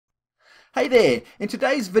Hey there, in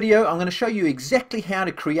today's video I'm going to show you exactly how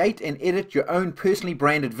to create and edit your own personally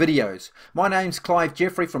branded videos. My name's Clive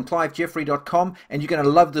Jeffrey from clivejeffrey.com and you're going to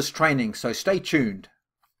love this training, so stay tuned.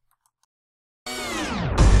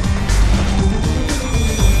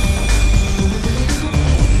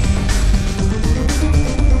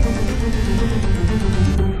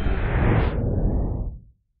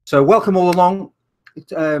 So welcome all along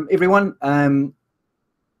everyone.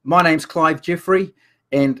 My name's Clive Jeffrey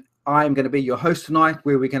and I'm going to be your host tonight,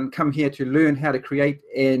 where we can come here to learn how to create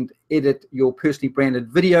and edit your personally branded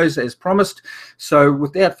videos as promised. So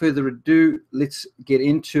without further ado, let's get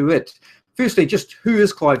into it. Firstly, just who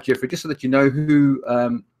is Clive Jeffrey, just so that you know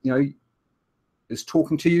who is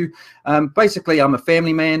talking to you. Basically, I'm a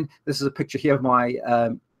family man. This is a picture here of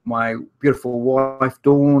my beautiful wife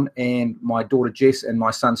Dawn and my daughter Jess and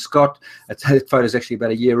my son Scott. That photo is actually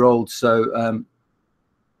about a year old, so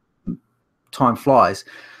time flies.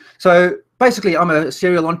 So basically, I'm a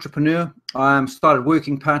serial entrepreneur. I started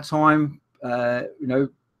working part-time,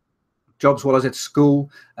 jobs while I was at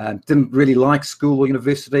school. Didn't really like school or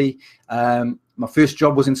university. My first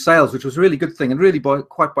job was in sales, which was a really good thing, and really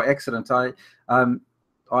quite by accident. I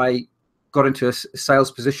got into a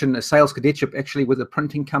sales position, a sales cadetship actually, with a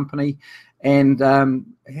printing company, and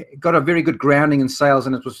got a very good grounding in sales.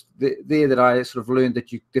 And it was there that I sort of learned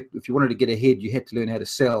that if you wanted to get ahead, you had to learn how to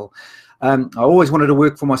sell. I always wanted to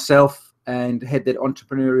work for myself and had that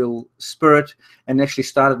entrepreneurial spirit, and actually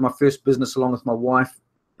started my first business along with my wife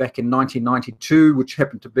back in 1992, which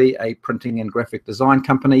happened to be a printing and graphic design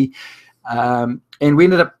company. And we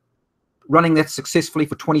ended up running that successfully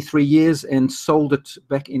for 23 years and sold it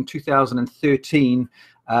back in 2013.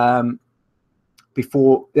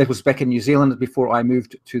 Before that was back in New Zealand, before I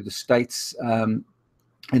moved to the States and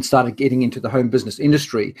started getting into the home business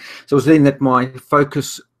industry. So it was then that my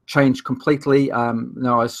focus changed completely.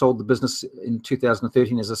 Now I sold the business in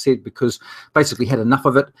 2013, as I said, because basically had enough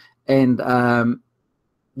of it and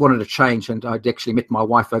wanted to change. And I'd actually met my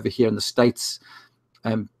wife over here in the States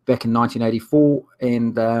back in 1984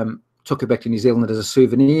 and took her back to New Zealand as a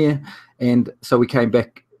souvenir. And so we came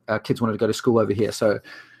back. Our kids wanted to go to school over here. So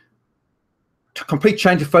complete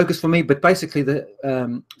change of focus for me, but basically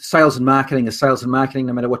the sales and marketing is sales and marketing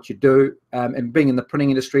no matter what you do. And being in the printing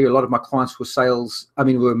industry, a lot of my clients were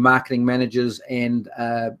were marketing managers and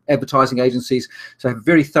advertising agencies. So I have a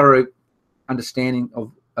very thorough understanding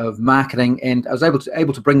of marketing, and I was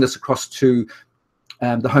able to bring this across to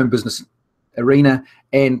the home business arena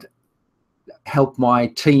and help my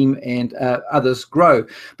team and others grow.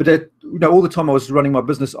 But all the time I was running my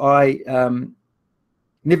business, I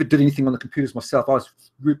never did anything on the computers myself. I was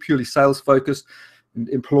purely sales focused and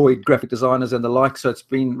employed graphic designers and the like. So it's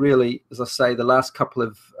been really, as I say, the last couple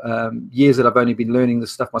of years that I've only been learning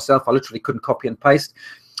this stuff myself. I literally couldn't copy and paste.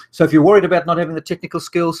 So if you're worried about not having the technical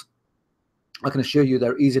skills, I can assure you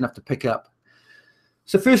they're easy enough to pick up.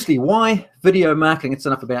 So firstly, why video marketing? It's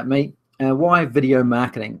enough about me. Why video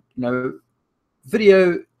marketing?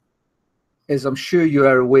 Video, as I'm sure you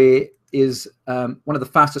are aware, is one of the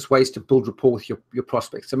fastest ways to build rapport with your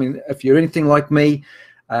prospects. I mean, if you're anything like me,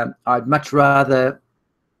 I'd much rather,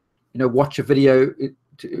 watch a video,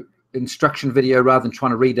 instruction video, rather than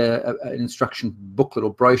trying to read an instruction booklet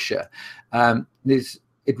or brochure.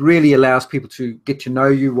 It really allows people to get to know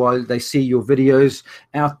you while they see your videos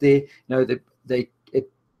out there. The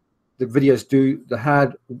videos do the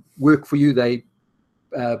hard work for you. They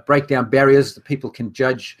break down barriers that people can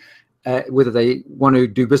judge whether they want to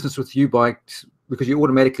do business with you because you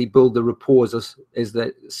automatically build the rapport, as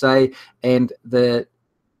they say, and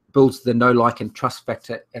builds the know, like, and trust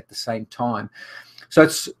factor at the same time. So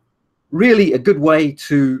it's really a good way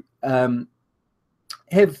to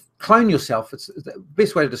clone yourself. It's the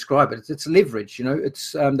best way to describe it. It's leverage.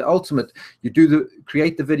 It's the ultimate. You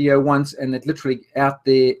create the video once, and it literally out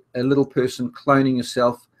there, a little person cloning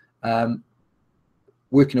yourself,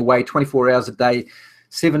 working away 24 hours a day,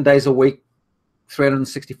 7 days a week,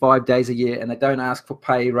 365 days a year, and they don't ask for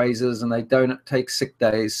pay raises and they don't take sick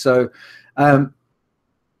days. So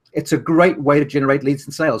it's a great way to generate leads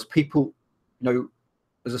and sales. People,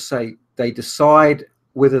 as I say, they decide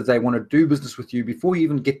whether they want to do business with you before you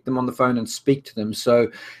even get them on the phone and speak to them.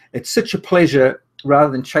 So it's such a pleasure,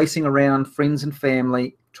 rather than chasing around friends and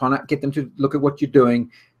family, trying to get them to look at what you're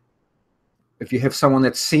doing. If you have someone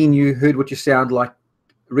that's seen you, heard what you sound like,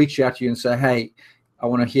 reach out to you and say, hey, I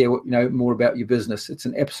want to hear more about your business. It's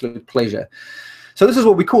an absolute pleasure. So this is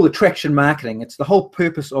what we call attraction marketing. It's the whole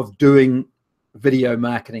purpose of doing video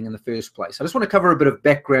marketing in the first place. I just want to cover a bit of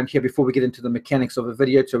background here before we get into the mechanics of a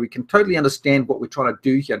video, so we can totally understand what we're trying to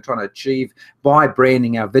do here and trying to achieve by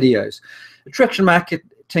branding our videos. Attraction marketing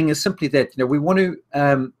marketing is simply that, we want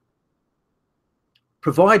to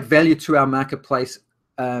provide value to our marketplace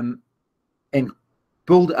and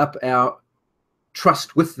build up our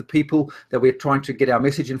trust with the people that we're trying to get our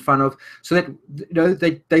message in front of, so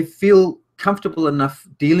that they feel comfortable enough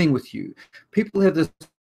dealing with you. People have this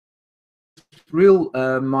real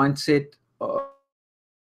mindset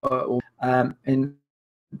and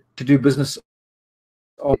to do business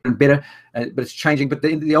and better, but it's changing. But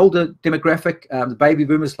the older demographic, the baby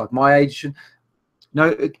boomers like my age,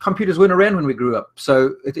 computers weren't around when we grew up,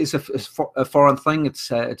 so it is a foreign thing. It's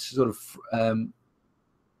sort of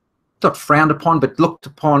not frowned upon, but looked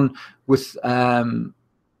upon with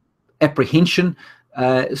apprehension.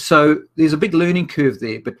 So there's a big learning curve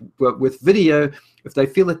there. But with video, if they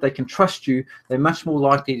feel that they can trust you, they're much more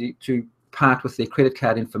likely to part with their credit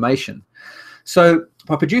card information. So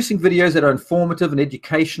by producing videos that are informative and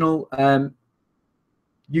educational,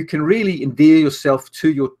 you can really endear yourself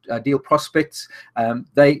to your ideal prospects.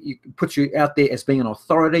 You put you out there as being an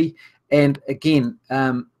authority, and again,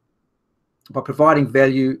 by providing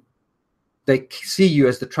value, they see you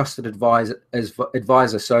as the trusted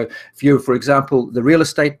advisor. So if you're, for example, the real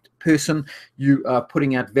estate person, you are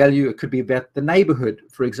putting out value. It could be about the neighborhood,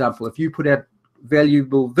 for example. If you put out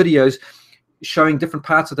valuable videos showing different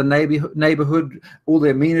parts of the neighborhood, all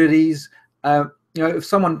the amenities, if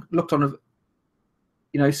someone looked on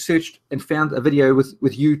searched and found a video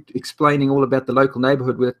with you explaining all about the local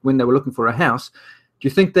neighborhood when they were looking for a house, do you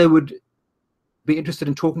think they would be interested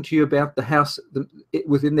in talking to you about the house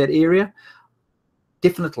within that area?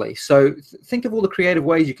 Definitely. So think of all the creative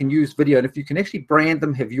ways you can use video, and if you can actually brand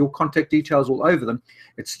them, have your contact details all over them,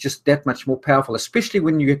 it's just that much more powerful, especially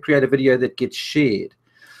when you create a video that gets shared.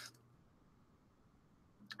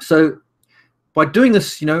 So by doing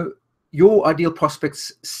this, your ideal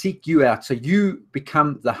prospects seek you out, so you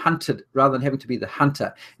become the hunted rather than having to be the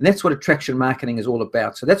hunter. And that's what attraction marketing is all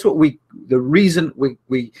about. So that's what the reason we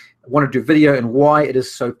want to do video and why it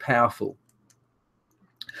is so powerful.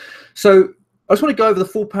 So I just want to go over the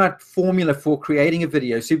 4-part formula for creating a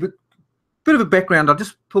video. So a bit of a background. I'll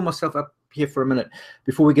just pull myself up here for a minute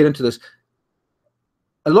before we get into this.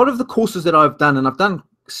 A lot of the courses that I've done, and I've done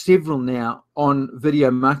several now on video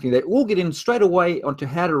marketing, they all get in straight away onto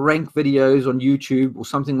how to rank videos on YouTube or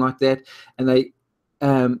something like that, and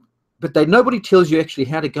nobody tells you actually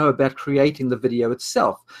how to go about creating the video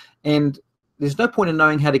itself. And there's no point in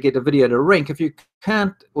knowing how to get a video to rank if you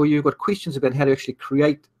can't, or you've got questions about how to actually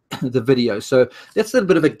create the video. So that's a little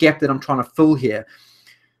bit of a gap that I'm trying to fill here.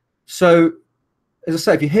 So as I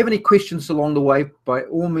say, if you have any questions along the way, by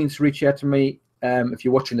all means reach out to me. If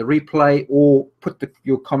you're watching the replay, or put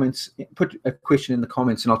your comments, put a question in the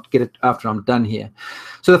comments, and I'll get it after I'm done here.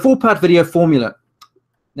 So the 4-part video formula.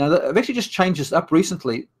 Now, I've actually just changed this up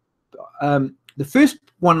recently. The first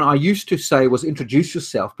one I used to say was introduce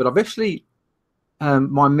yourself, but I've actually,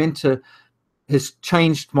 my mentor has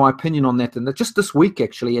changed my opinion on that, and just this week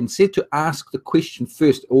actually, and said to ask the question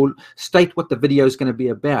first, or state what the video is going to be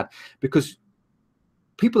about, because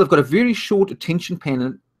people have got a very short attention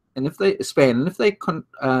span, and if they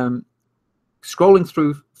scrolling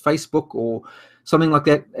through Facebook or something like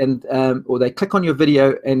that, and or they click on your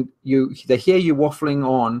video and they hear you waffling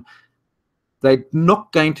on, they're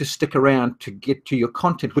not going to stick around to get to your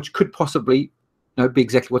content, which could possibly be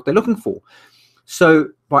exactly what they're looking for. So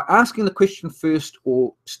by asking the question first,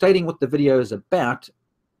 or stating what the video is about,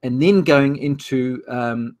 and then going into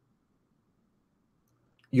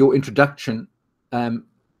your introduction,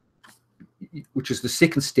 which is the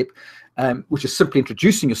second step, which is simply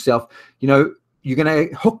introducing yourself, you're going to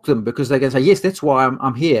hook them, because they're going to say, yes, that's why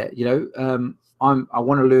I'm here. I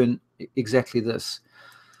want to learn exactly this.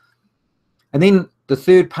 And then the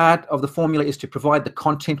third part of the formula is to provide the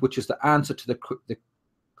content, which is the answer to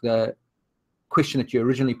the question that you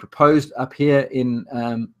originally proposed up here in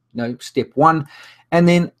step 1. And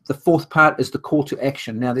then the 4th part is the call to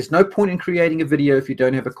action. Now, there's no point in creating a video if you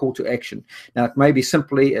don't have a call to action. Now, it may be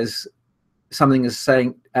simply as something as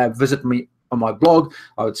saying, visit me on my blog.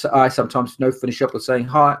 I sometimes finish up with saying,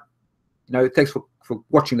 hi, thanks for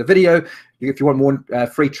watching the video. If you want more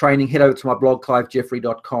free training, head over to my blog,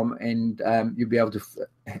 clivejeffrey.com, and you'll be able to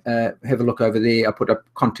have a look over there. I put up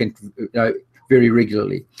content very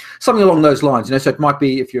regularly, something along those lines. So it might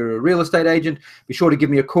be, if you're a real estate agent, be sure to give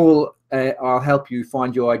me a call. I'll help you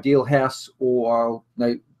find your ideal house, or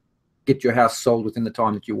I'll get your house sold within the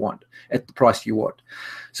time that you want, at the price you want.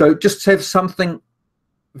 So just have something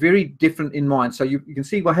very different in mind. So you can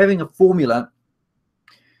see, by having a formula,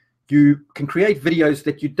 you can create videos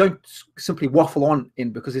that you don't simply waffle on in,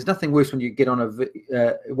 because there's nothing worse when you get on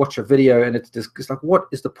watch a video and it's like, what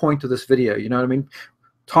is the point of this video? You know what I mean?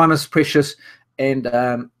 time is precious, and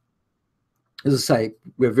as I say,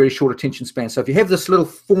 we have very short attention span. So if you have this little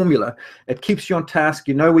formula, it keeps you on task.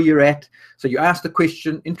 You know where you're at. So you ask the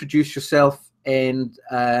question, introduce yourself, and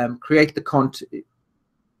create the content.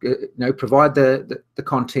 Provide the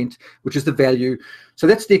content, which is the value. So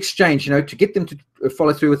that's the exchange. To get them to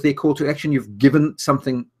follow through with their call to action, you've given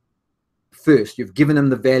something first. You've given them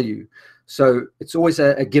the value. So it's always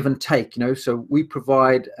a give and take. So we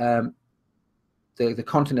provide the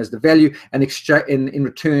content as the value, and in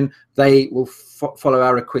return they will follow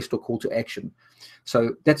our request or call to action.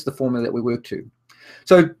 So that's the formula that we work to.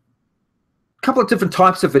 So a couple of different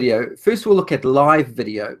types of video. First, we'll look at live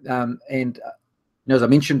video, and as I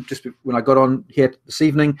mentioned just when I got on here this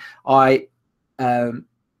evening, I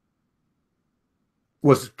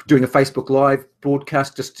was doing a Facebook Live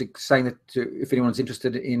broadcast, just saying that if anyone's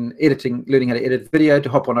interested in editing, learning how to edit video, to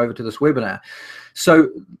hop on over to this webinar. So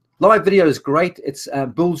live video is great. It's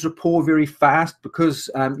builds rapport very fast because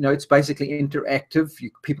it's basically interactive.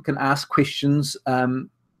 People can ask questions in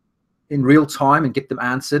real time and get them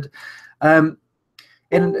answered. And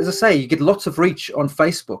as I say, you get lots of reach on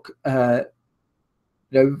Facebook.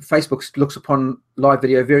 Facebook looks upon live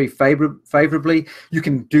video very favorably. You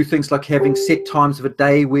can do things like having set times of a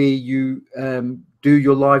day where you do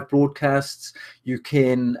your live broadcasts. You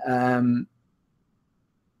can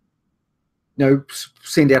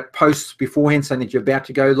send out posts beforehand saying that you're about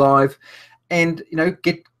to go live, and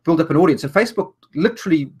build up an audience. And Facebook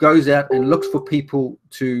literally goes out and looks for people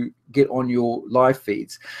to get on your live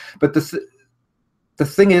feeds. But the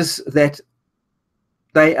thing is that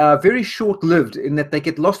they are very short-lived in that they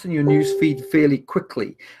get lost in your news feed fairly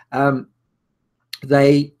quickly. Once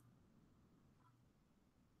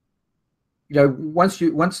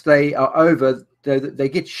they are over, they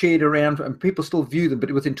get shared around and people still view them,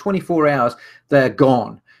 but within 24 hours they're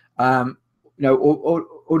gone. Or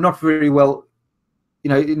not very well.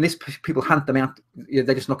 Unless people hunt them out, they're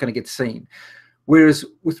just not going to get seen. Whereas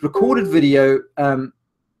with recorded video,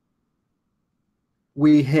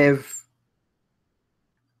 we have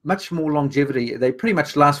much more longevity. They pretty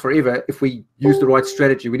much last forever if we use the right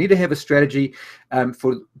strategy. We need to have a strategy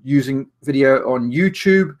for using video on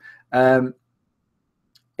YouTube, and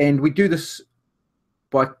we do this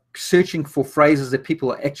by searching for phrases that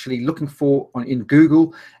people are actually looking for in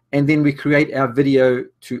Google, and then we create our video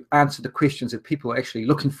to answer the questions that people are actually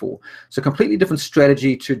looking for. So completely different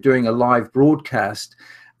strategy to doing a live broadcast.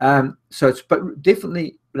 But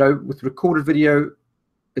definitely, with recorded video,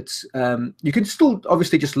 it's you can still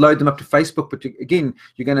obviously just load them up to Facebook, but again,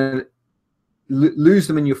 you're going to lose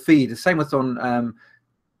them in your feed. The same with on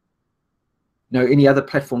any other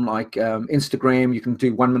platform like Instagram. You can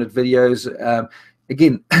do 1-minute videos.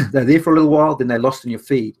 Again, they're there for a little while, then they're lost in your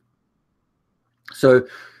feed. So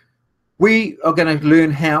we are going to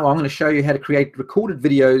learn I'm going to show you how to create recorded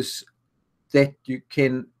videos that you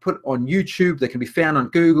can put on YouTube. They can be found on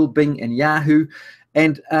Google, Bing, and Yahoo,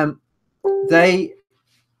 and they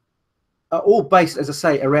are all based, as I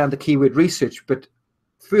say, around the keyword research. But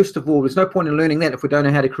first of all, there's no point in learning that if we don't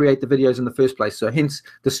know how to create the videos in the first place. So hence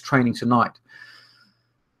this training tonight.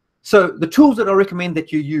 So the tools that I recommend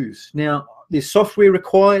that you use. Now, there's software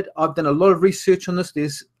required. I've done a lot of research on this.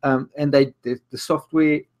 The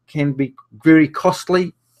software can be very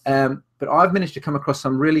costly, but I've managed to come across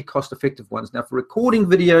some really cost-effective ones. Now, for recording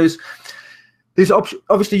videos, there's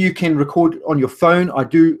obviously you can record on your phone. I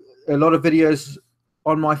do a lot of videos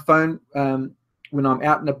on my phone when I'm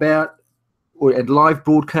out and about, or at live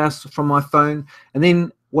broadcasts from my phone. And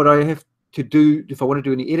then what I have to do, if I want to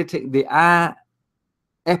do any editing, there are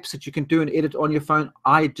apps that you can do and edit on your phone.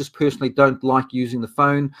 I just personally don't like using the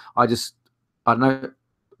phone. I don't know, it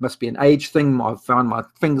must be an age thing. I've found my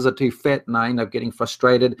fingers are too fat and I end up getting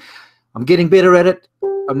frustrated. I'm getting better at it.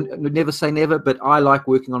 I never say never, but I like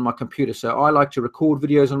working on my computer. So I like to record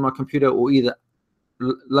videos on my computer, or either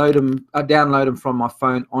download them from my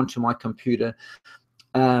phone onto my computer,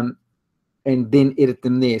 and then edit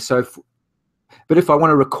them there. So but if I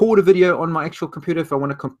want to record a video on my actual computer, if I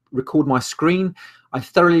want to record my screen, I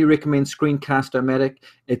thoroughly recommend Screencast-O-Matic.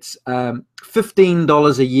 It's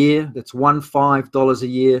 $15 a year. That's $15 a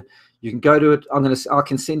year. You can go to it. I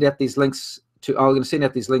can send out these links to. I'm going to send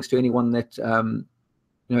out these links to anyone that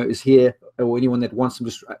is here, or anyone that wants them.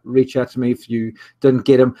 Just reach out to me if you didn't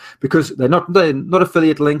get them, because they're not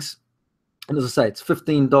affiliate links. And as I say, it's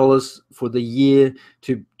 $15 for the year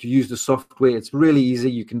to use the software. It's really easy.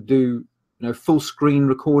 You can do full screen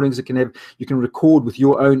recordings. You can record with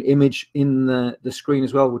your own image in the screen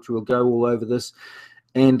as well, which will go all over this.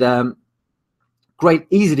 And great,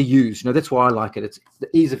 easy to use. That's why I like it. It's the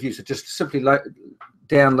ease of use. It just simply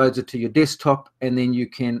downloads it to your desktop, and then you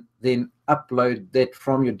can then upload that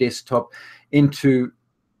from your desktop into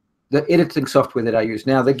the editing software that I use.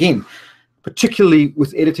 Now, again, particularly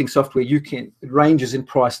with editing software, it ranges in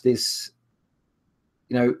price. There's,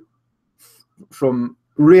 you know, from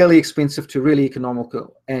really expensive to really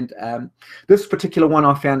economical, and this particular one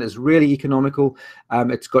I found is really economical.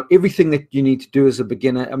 It's got everything that you need to do as a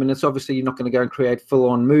beginner. I mean, it's obviously you're not going to go and create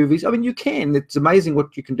full-on movies. I mean, you can. It's amazing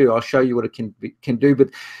what you can do. I'll show you what it can do, but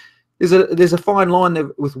there's a fine line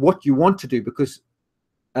there with what you want to do, because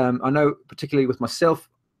I know particularly with myself,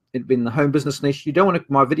 in the home business niche, you don't want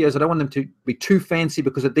my videos, I don't want them to be too fancy,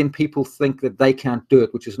 because then people think that they can't do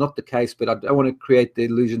it, which is not the case. But I don't want to create the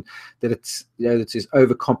illusion that it's, you know, it's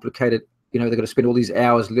overcomplicated. You know, they're going to spend all these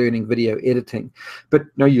hours learning video editing. But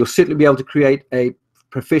no, you'll certainly be able to create a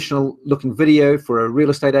professional looking video for a real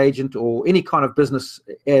estate agent or any kind of business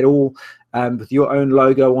at all, with your own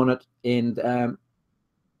logo on it, and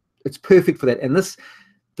it's perfect for that. And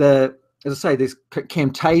as I say, there's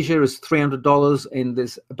Camtasia is $300, and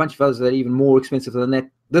there's a bunch of others that are even more expensive than that.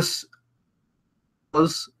 This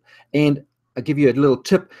was, and I'll give you a little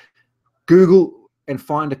tip: Google and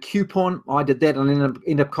find a coupon. I did that, and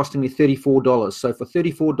ended up costing me $34. So for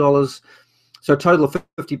 $34, so a total of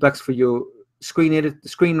 $50 for your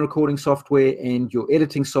screen recording software and your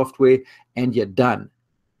editing software, and you're done.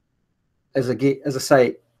 As I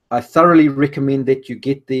say, I thoroughly recommend that you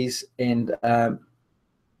get these, and I've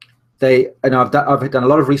done a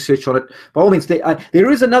lot of research on it. By all means,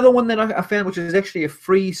 there is another one that I found, which is actually a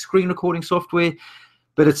free screen recording software,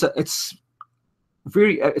 but it's a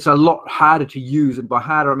lot harder to use. And by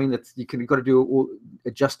harder, I mean that you've got to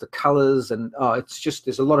adjust the colors, and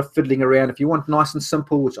there's a lot of fiddling around. If you want nice and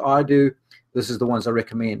simple, which I do, this is the ones I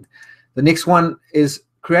recommend. The next one is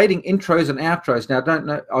creating intros and outros. Now, I don't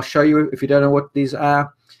know. I'll show you if you don't know what these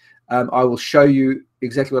are. I will show you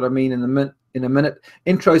exactly what I mean in a minute.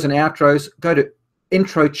 Intros and outros, go to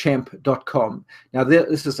introchamp.com. Now,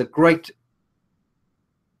 this is a great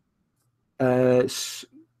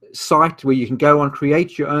site where you can go and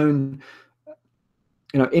create your own,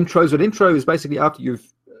 intros. But intro is basically after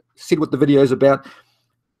you've said what the video is about,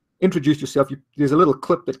 introduce yourself. There's a little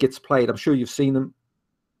clip that gets played. I'm sure you've seen them.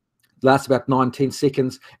 Lasts about 9-10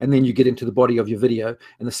 seconds, and then you get into the body of your video,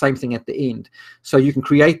 and the same thing at the end. So you can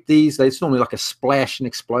create these. It's normally like a splash and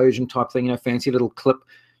explosion type thing, fancy little clip.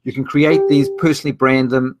 You can create these, personally brand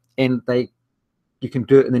them, and you can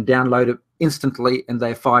do it and then download it instantly, and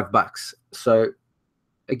they're $5. So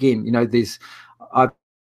again, I've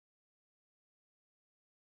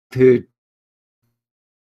heard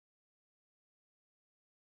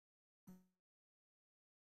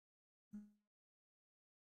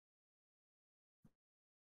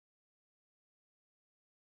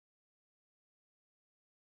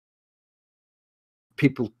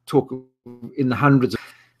people talk in the hundreds.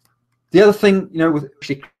 The other thing, with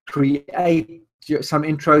actually create some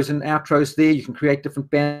intros and outros there, you can create different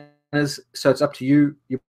banners. So it's up to you.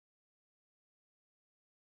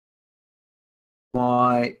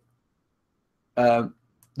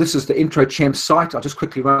 This is the Intro Champ site. I'll just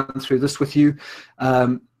quickly run through this with you.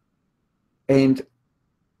 And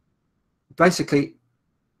basically,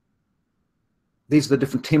 these are the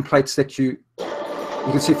different templates that you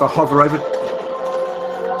can see if I hover over it.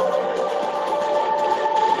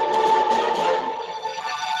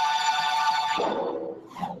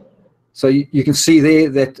 So you can see there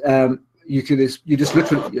that you just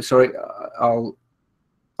literally, sorry, I'll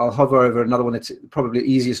hover over another one that's probably the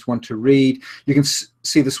easiest one to read. You can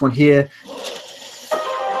see this one here.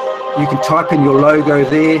 You can type in your logo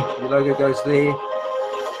there. Your logo goes there.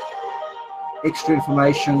 Extra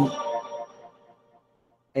information,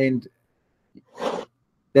 and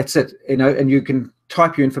that's it. And you can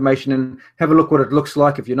type your information and have a look what it looks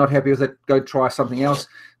like. If you're not happy with it, go try something else.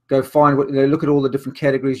 Go find look at all the different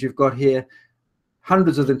categories you've got here.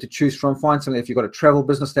 Hundreds of them to choose from. Find something. If you've got a travel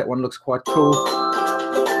business, that one looks quite cool.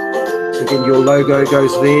 So again, your logo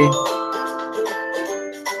goes there.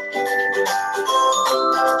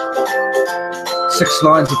 Six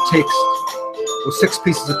lines of text, or 6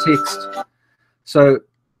 pieces of text. So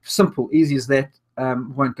simple, easy as that.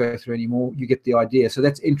 Won't go through anymore. You get the idea. So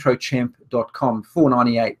that's introchamp.com,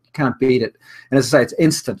 $4.98. You can't beat it. And as I say, it's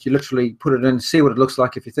instant. You literally put it in, see what it looks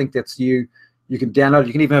like. If you think that's you can download it.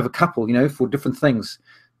 You can even have a couple, for different things.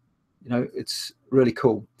 It's really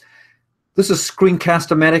cool. This is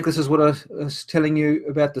Screencast-O-Matic. This is what I was telling you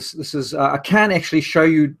about. This is I can't actually show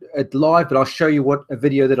you it live, but I'll show you what a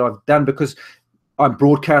video that I've done, because I'm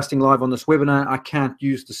broadcasting live on this webinar. I can't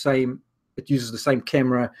use the same. It uses the same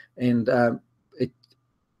camera, and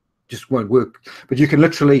just won't work. But you can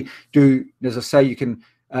literally do, as I say, you can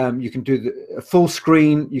do the full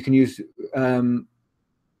screen. You can use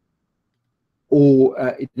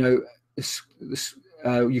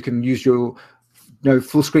you can use your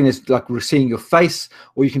full screen as like seeing your face,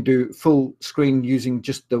 or you can do full screen using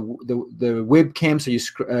just the webcam, so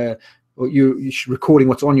you're recording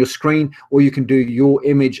what's on your screen, or you can do your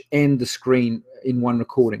image and the screen in one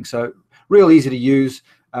recording. So real easy to use.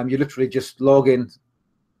 You literally just log in,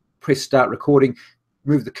 press start recording,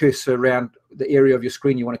 move the cursor around the area of your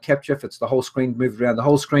screen you want to capture. If it's the whole screen, move it around the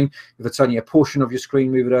whole screen. If it's only a portion of your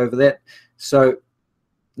screen, move it over that. So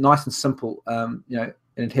nice and simple, and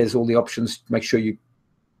it has all the options to make sure you're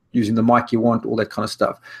using the mic you want, all that kind of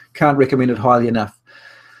stuff. Can't recommend it highly enough.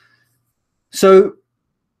 So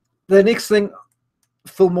the next thing,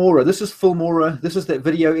 Filmora. This is Filmora. This is that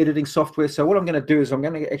video editing software. So what I'm going to do is I'm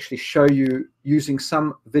going to actually show you using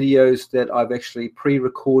some videos that I've actually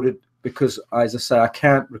pre-recorded, because, as I say, I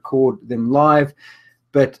can't record them live,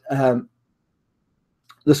 but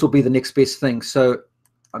this will be the next best thing. So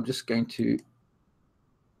I'm just going to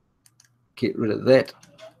get rid of that.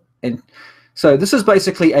 And so this is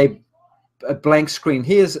basically a blank screen.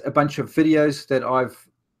 Here's a bunch of videos that I've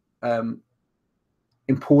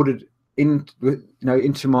imported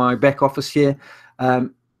into my back office here. I'll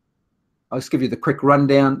just give you the quick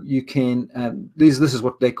rundown. You can this is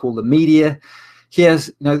what they call the media.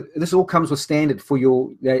 Here's this all comes with standard for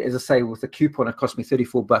your, as I say, with the coupon it cost me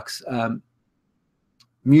 34 bucks.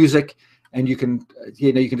 Music, and you can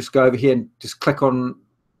you can just go over here and just click on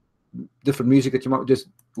different music that you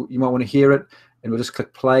might want to hear it, and we'll just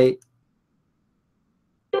click play.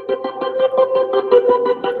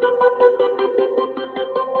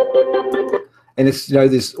 And it's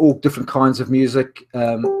there's all different kinds of music,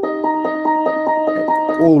 all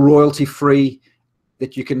royalty free,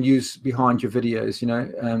 that you can use behind your videos.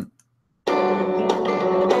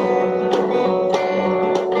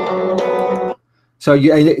 So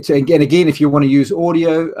again, if you want to use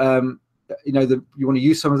audio, you want to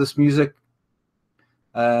use some of this music,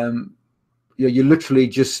 you literally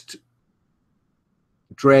just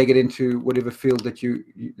drag it into whatever field that you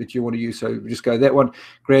want to use. So just go that one,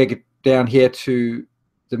 drag it down here to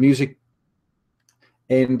the music,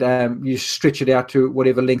 and you stretch it out to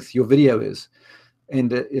whatever length your video is,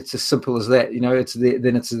 and it's as simple as that. It's there,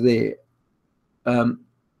 then it's there.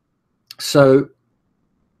 So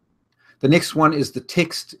the next one is the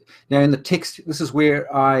text. Now in the text, this is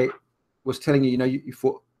where I was telling you,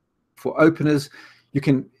 for openers, you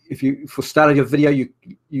can, for starting your video,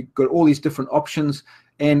 you've got all these different options,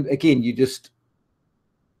 and again, you just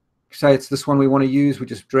say it's this one we want to use. We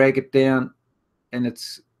just drag it down, and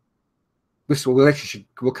it's this.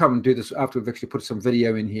 We'll come and do this after we've actually put some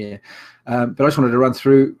video in here. But I just wanted to run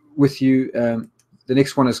through with you. The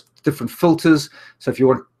next one is different filters. So if you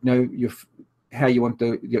want how you want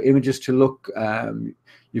your images to look,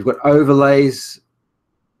 you've got overlays.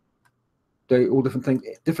 All different things.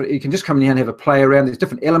 You can just come in here and have a play around. There's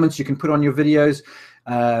different elements you can put on your videos.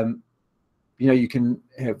 You can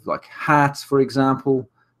have like hearts, for example.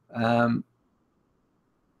 Then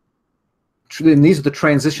these are the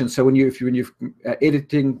transitions. So when you're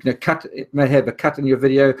editing, it may have a cut in your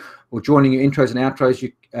video, or joining your intros and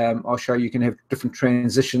outros. I'll show you can have different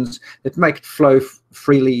transitions that make it flow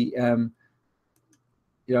freely. I'll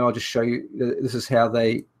just show you. This is how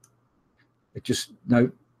it just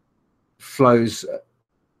flows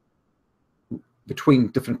between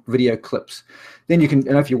different video clips. Then you can,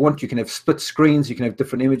 if you want, you can have split screens. You can have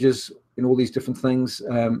different images in all these different things.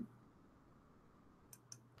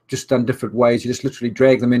 Just done different ways. You just literally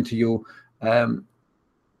drag them into your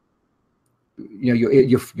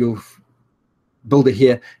your builder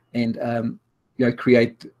here, and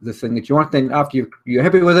create the thing that you want. Then after you're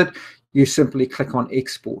happy with it, you simply click on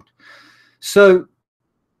export. So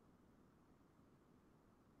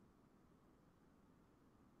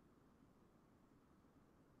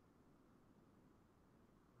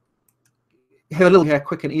have a little here,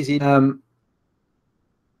 quick and easy.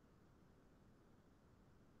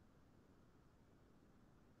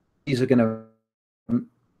 These are going to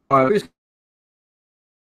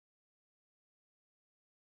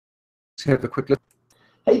have a quick look.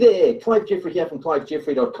 Hey there, Clive Jeffrey here from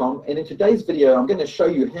CliveJeffrey.com, and in today's video I'm going to show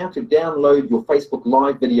you how to download your Facebook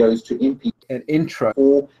Live videos to MP an intro,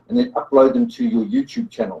 and then upload them to your YouTube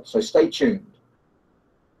channel. So stay tuned.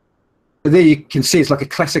 There you can see it's like a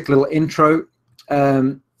classic little intro,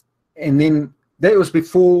 and then that was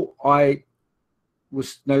before I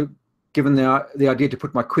was given the idea to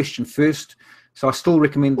put my question first. So I still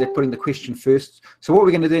recommend that putting the question first. So what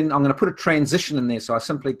we're going to do then, I'm going to put a transition in there. So I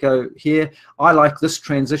simply go here. I like this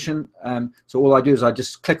transition. So all I do is I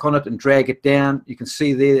just click on it and drag it down. You can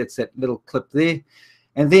see there, it's that little clip there.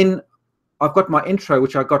 And then I've got my intro,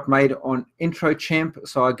 which I got made on Intro Champ.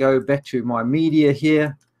 So I go back to my media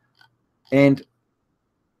here, and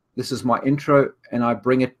this is my intro, and I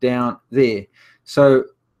bring it down there. So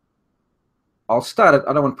I'll start it.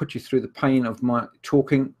 I don't want to put you through the pain of my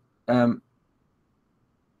talking, but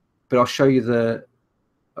I'll show you the...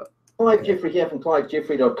 Clive Jeffrey here from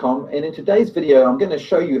CliveJeffrey.com, and in today's video I'm going to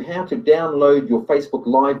show you how to download your Facebook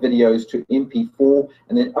Live videos to MP4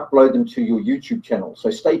 and then upload them to your YouTube channel. So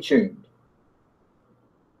stay tuned.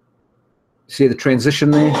 See the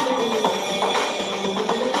transition there?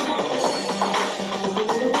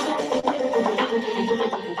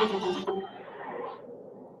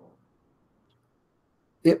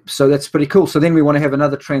 Yep, so that's pretty cool. So then we want to have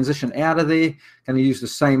another transition out of there. Going to use the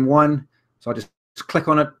same one. So I just click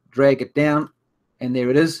on it, drag it down, and there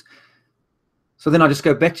it is. So then I just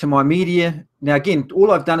go back to my media. Now again,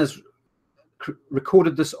 all I've done is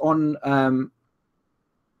recorded this on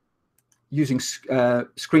using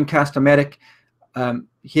Screencast-O-Matic.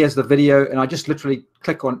 Here's the video, and I just literally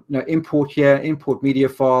click on import here, import media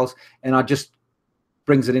files, and I just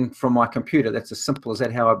brings it in from my computer. That's as simple as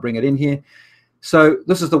that, how I bring it in here. So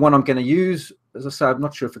this is the one I'm going to use. As I say, I'm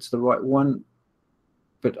not sure if it's the right one,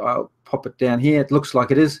 but I'll pop it down here. It looks like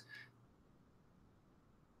it is.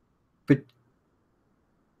 But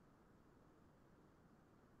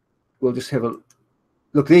we'll just have a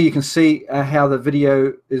look there. You can see how the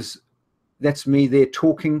video is. That's me there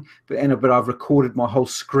talking, but I've recorded my whole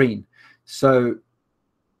screen. So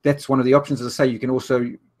that's one of the options. As I say, you can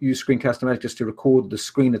also use Screencast-O-Matic just to record the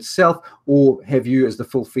screen itself, or have you as the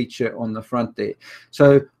full feature on the front there.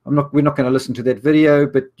 So we're not going to listen to that video,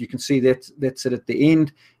 but you can see that's it at the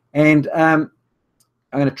end. And I'm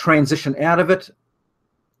going to transition out of it.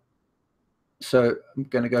 So I'm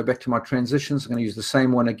going to go back to my transitions. I'm going to use the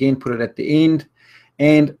same one again, put it at the end.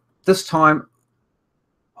 And this time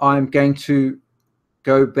I'm going to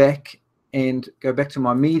go back to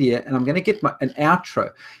my media, and I'm going to get an outro.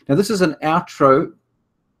 Now this is an outro.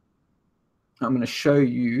 I'm going to show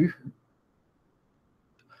you.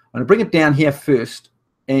 I'm going to bring it down here first,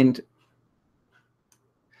 but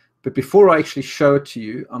before I actually show it to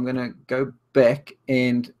you, I'm going to go back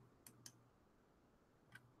and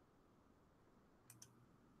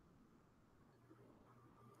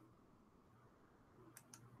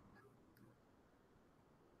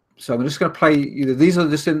so I'm just going to play either these are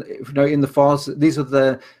just in the files. These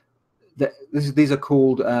are these are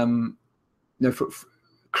called for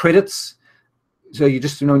credits. So you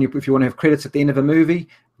just if you want to have credits at the end of a movie,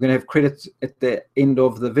 we're going to have credits at the end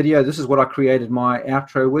of the video. This is what I created my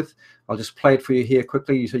outro with. I'll just play it for you here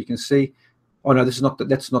quickly so you can see. Oh no, that's not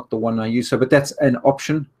the one I use. So, but that's an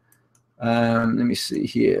option. Let me see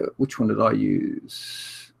here. Which one did I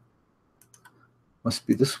use? Must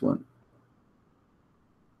be this one.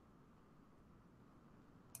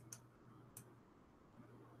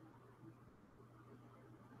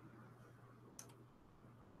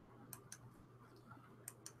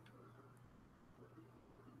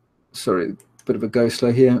 Sorry, bit of a go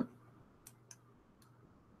slow here.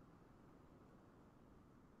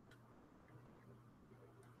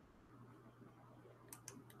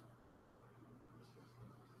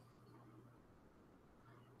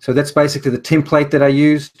 So that's basically the template that I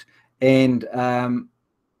used, and I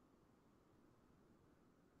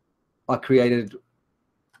created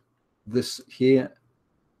this here,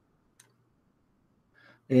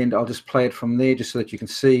 and I'll just play it from there just so that you can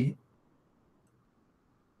see.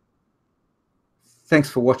 Thanks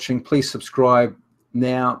for watching. Please subscribe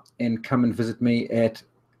now and come and visit me at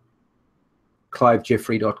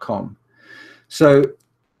CliveJeffrey.com. So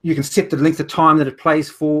you can set the length of time that it plays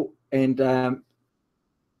for, and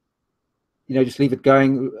just leave it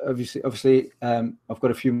going. Obviously, I've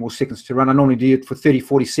got a few more seconds to run. I normally do it for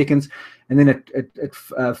 30-40 seconds, and then it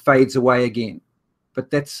fades away again. But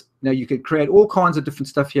that's you can create all kinds of different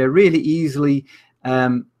stuff here really easily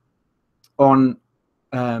on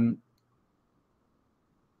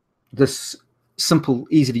this simple,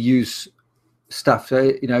 easy to use stuff. So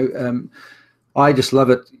I just love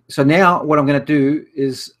it. So now what I'm going to do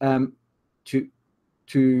is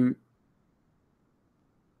to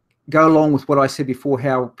go along with what I said before,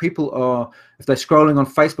 how people are, if they're scrolling on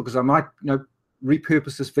Facebook, because I might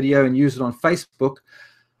repurpose this video and use it on Facebook,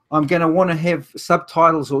 I'm going to want to have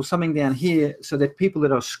subtitles or something down here so that people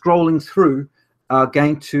that are scrolling through are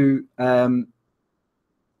going to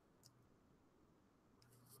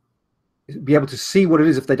be able to see what it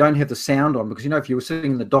is if they don't have the sound on. Because, you know, if you were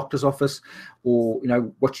sitting in the doctor's office or, you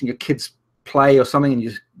know, watching your kids play or something and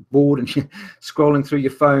you're bored and you're scrolling through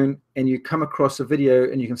your phone and you come across a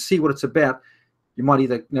video and you can see what it's about, you might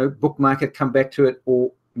either, you know, bookmark it, come back to it,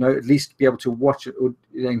 or, you know, at least be able to watch it or,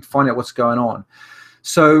 you know, and find out what's going on.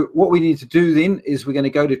 So what we need to do then is we're going to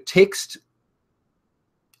go to text.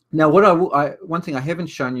 Now, what one thing I haven't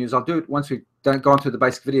shown you is, I'll do it once we've gone through the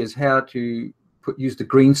basic video, is how to use the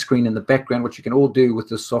green screen in the background, which you can all do with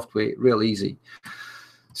this software, real easy.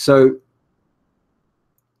 So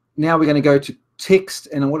now we're going to go to text,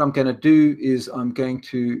 and what I'm going to do is I'm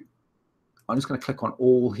just going to click on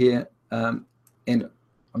all here, and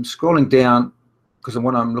I'm scrolling down because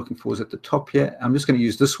what I'm looking for is at the top here. I'm just going to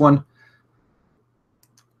use this one,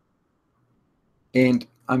 and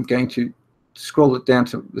I'm going to scroll it down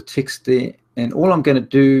to the text there, and all I'm going to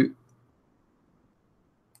do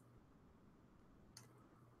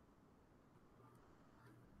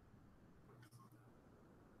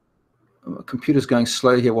my computer's going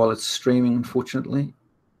slow here while it's streaming, unfortunately.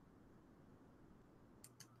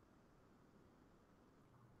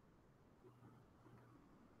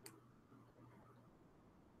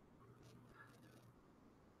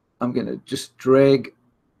 I'm going to just drag.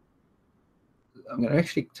 I'm going to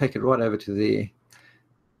actually take it right over to there.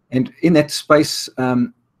 And in that space,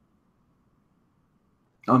 I'm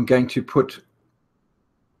going to put,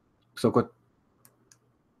 so I've got,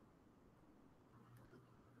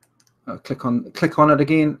 click on it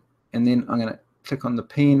again, and then I'm going to click on the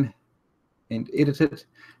pen and edit it.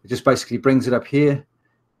 It just basically brings it up here,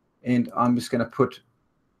 and I'm just going to put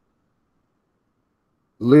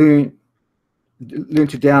learn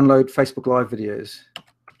to download Facebook Live videos.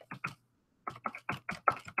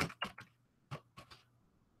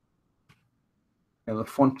 Now the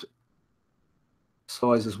font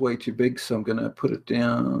size is way too big, so I'm going to put it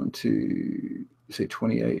down to, say,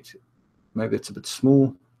 28. Maybe it's a bit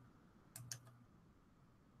small.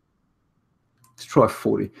 Let's try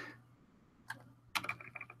 40.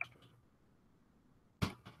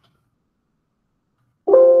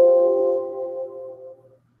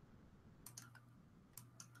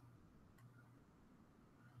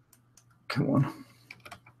 Come on.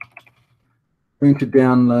 Going to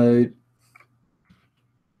download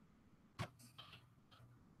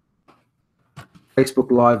Facebook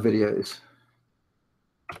Live videos.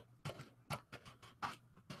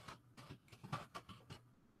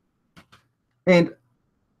 And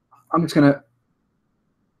I'm just going to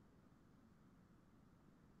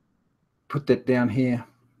put that down here.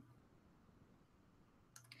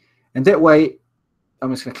 And that way,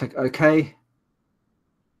 I'm just going to click OK.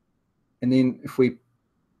 And then if we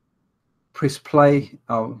press play,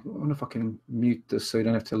 I wonder if I can mute this so you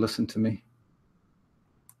don't have to listen to me.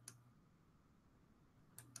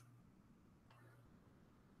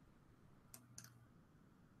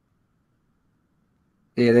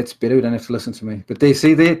 Yeah, that's better. We don't have to listen to me. But there,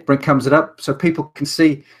 see there, it comes it up, so people can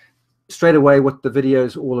see straight away what the video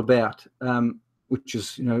is all about, which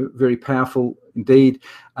is, you know, very powerful indeed.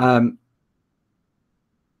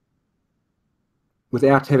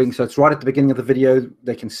 Without having, so it's right at the beginning of the video,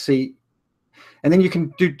 they can see, and then you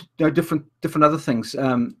can do, you know, different other things.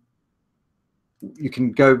 You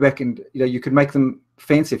can go back and, you know, you can make them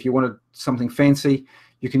fancy if you wanted something fancy.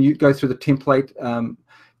 You can go through the template.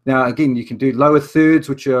 Now, again, you can do lower thirds,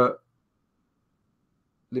 which are,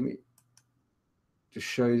 let me just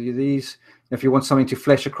show you these. If you want something to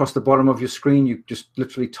flash across the bottom of your screen, you just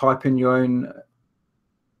literally type in your own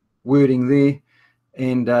wording there,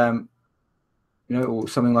 and, you know, or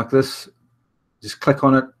something like this. Just click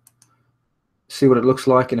on it, see what it looks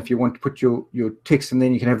like, and if you want to put your text in,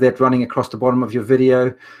 then you can have that running across the bottom of your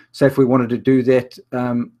video. So if we wanted to do that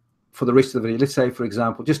for the rest of the video, let's say, for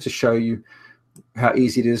example, just to show you how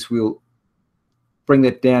easy it is, we'll bring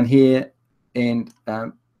that down here, and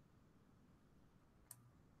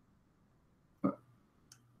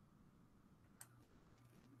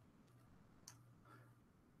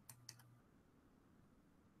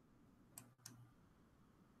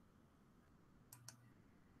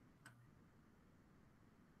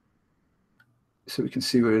so we can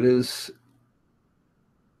see where it is.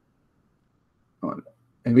 And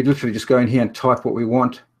we literally just go in here and type what we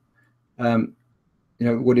want. You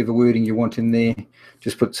know, whatever wording you want in there.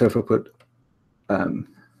 Just put, so if I put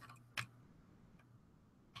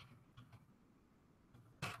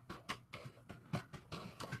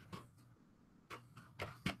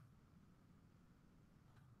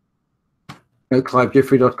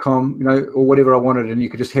CliveJeffrey.com, you know, or whatever I wanted, and you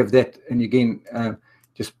could just have that, and again,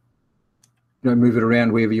 just, you know, move it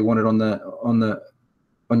around wherever you want it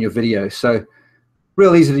on your video. So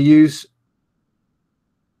real easy to use.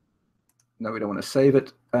 no, we don't want to save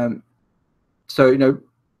it. So, you know,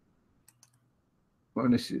 I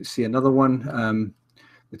want to see another one.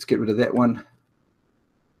 Let's get rid of that one.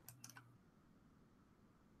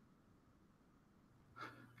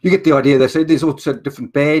 You get the idea there. So there's also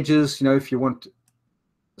different badges, you know, if you want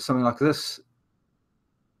something like this.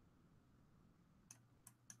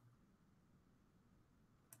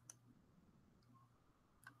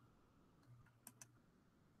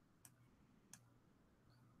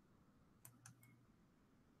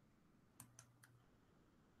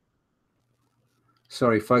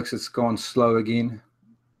 Sorry, folks, it's gone slow again.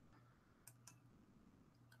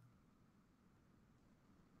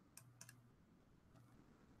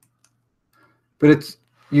 But it's,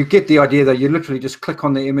 you get the idea though. You literally just click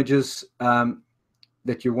on the images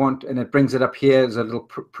that you want, and it brings it up here as a little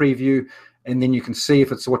preview, and then you can see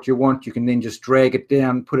if it's what you want. You can then just drag it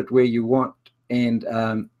down, put it where you want, and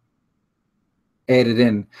add it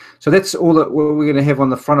in. So that's all that we're going to have on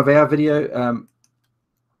the front of our video.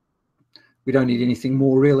 We don't need anything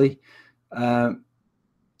more really.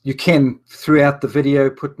 You can throughout the video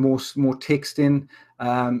put more text in.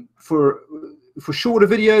 For shorter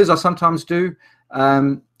videos, I sometimes do.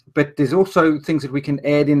 But there's also things that we can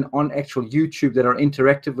add in on actual YouTube that are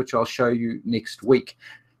interactive, which I'll show you next week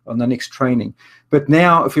on the next training. But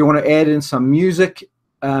now, if you want to add in some music,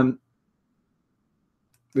 we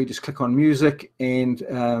just click on music, and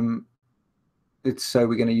let's say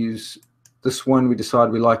we're going to use this one. We decide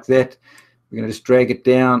we like that. We're going to just drag it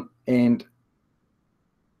down and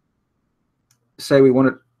say we want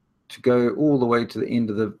it to go all the way to the end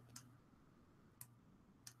of the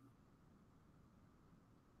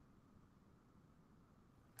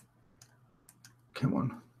come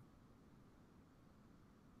on.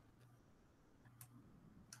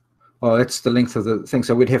 Oh, that's the length of the thing.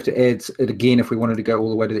 So we'd have to add it again if we wanted to go all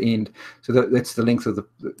the way to the end. So that's the length of the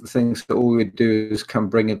thing. So all we'd do is come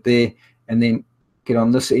bring it there, and then get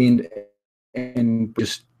on this end and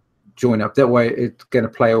just join up. That way it's going to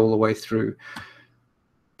play all the way through.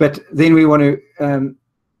 But then we want to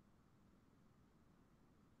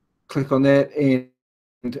click on that, and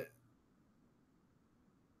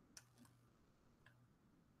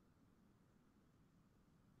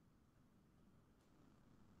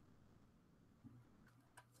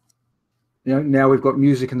you know, now we've got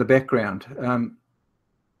music in the background.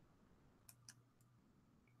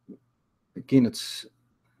 Again, it's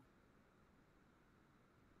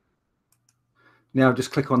now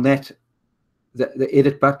just click on that, the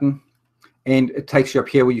edit button, and it takes you up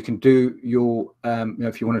here where you can do your, you know,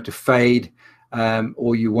 if you want it to fade,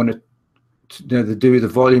 or you want it to, you know, to do the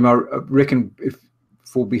volume. I reckon if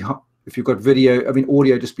you've got video, I mean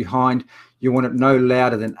audio just behind, you want it no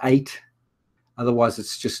louder than 8. Otherwise,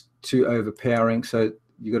 it's just too overpowering. So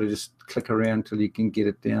you got to just click around till you can get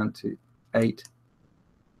it down to 8.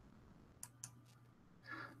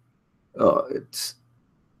 Oh,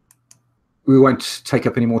 we won't take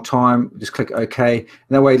up any more time. Just click OK, and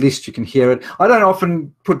that way at least you can hear it. I don't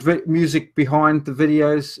often put music behind the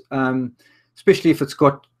videos, especially if it's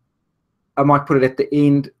got. I might put it at the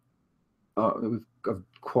end. I've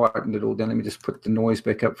quietened it all down. Let me just put the noise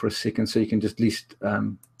back up for a second, so you can just at least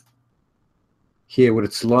hear what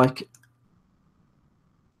it's like.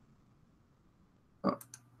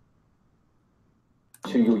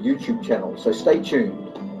 To your YouTube channel, so stay tuned.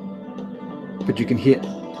 But you can hear.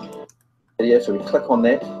 Yeah, so we click on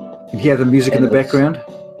that. You can hear the music in the background.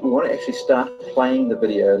 We want to actually start playing the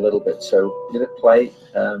video a little bit, so let it play.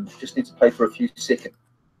 Just need to play for a few seconds.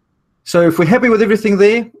 So if we're happy with everything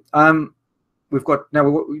there, we've got now.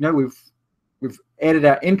 You know, we've added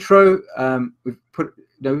our intro. We've put. You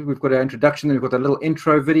know, we've got our introduction. Then we've got a little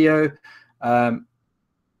intro video.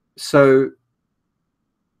 So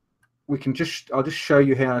we can just. I'll just show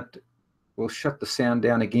you how. We'll shut the sound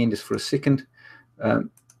down again just for a second.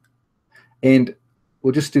 And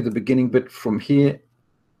we'll just do the beginning bit from here.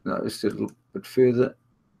 No, just a little bit further.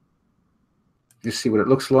 Just see what it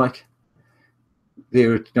looks like.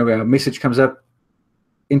 There, you know, our message comes up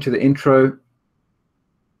into the intro,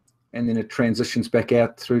 and then it transitions back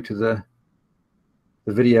out through to the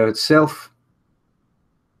video itself.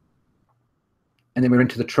 And then we're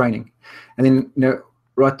into the training. And then, you know,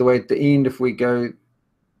 right the way at the end, if we go,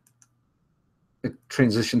 it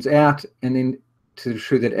transitions out, and then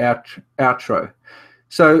through that outro.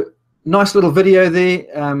 So nice little video there,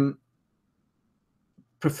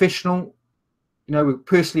 professional, you know, we're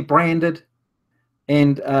personally branded,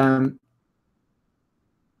 and you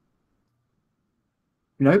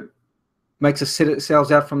know, makes us set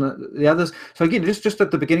ourselves out from the others. So again, just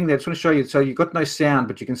at the beginning there, I just want to show you. So you've got no sound,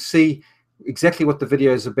 but you can see exactly what the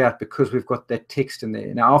video is about because we've got that text in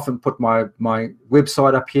there. Now, I often put my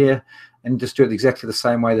website up here and just do it exactly the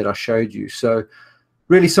same way that I showed you. So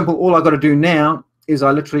really simple. All I've got to do now is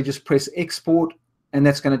I literally just press export, and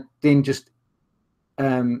that's going to then just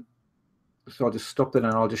so I'll just stop it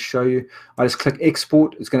and I'll just show you. I just click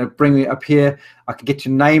export. It's going to bring me up here. I can get to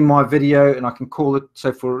name my video, and I can call it.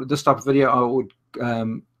 So for this type of video, I would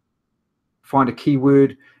find a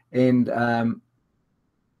keyword and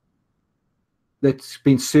that's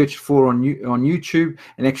been searched for on YouTube,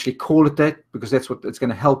 and actually call it that, because that's what it's going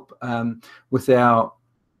to help with our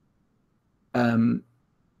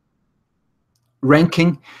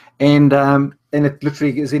ranking. And it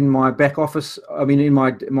literally is in my back office. I mean,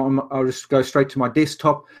 I'll just go straight to my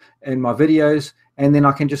desktop and my videos, and then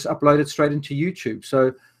I can just upload it straight into YouTube.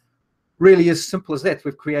 So really as simple as that.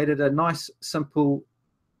 We've created a nice, simple,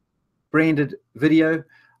 branded video.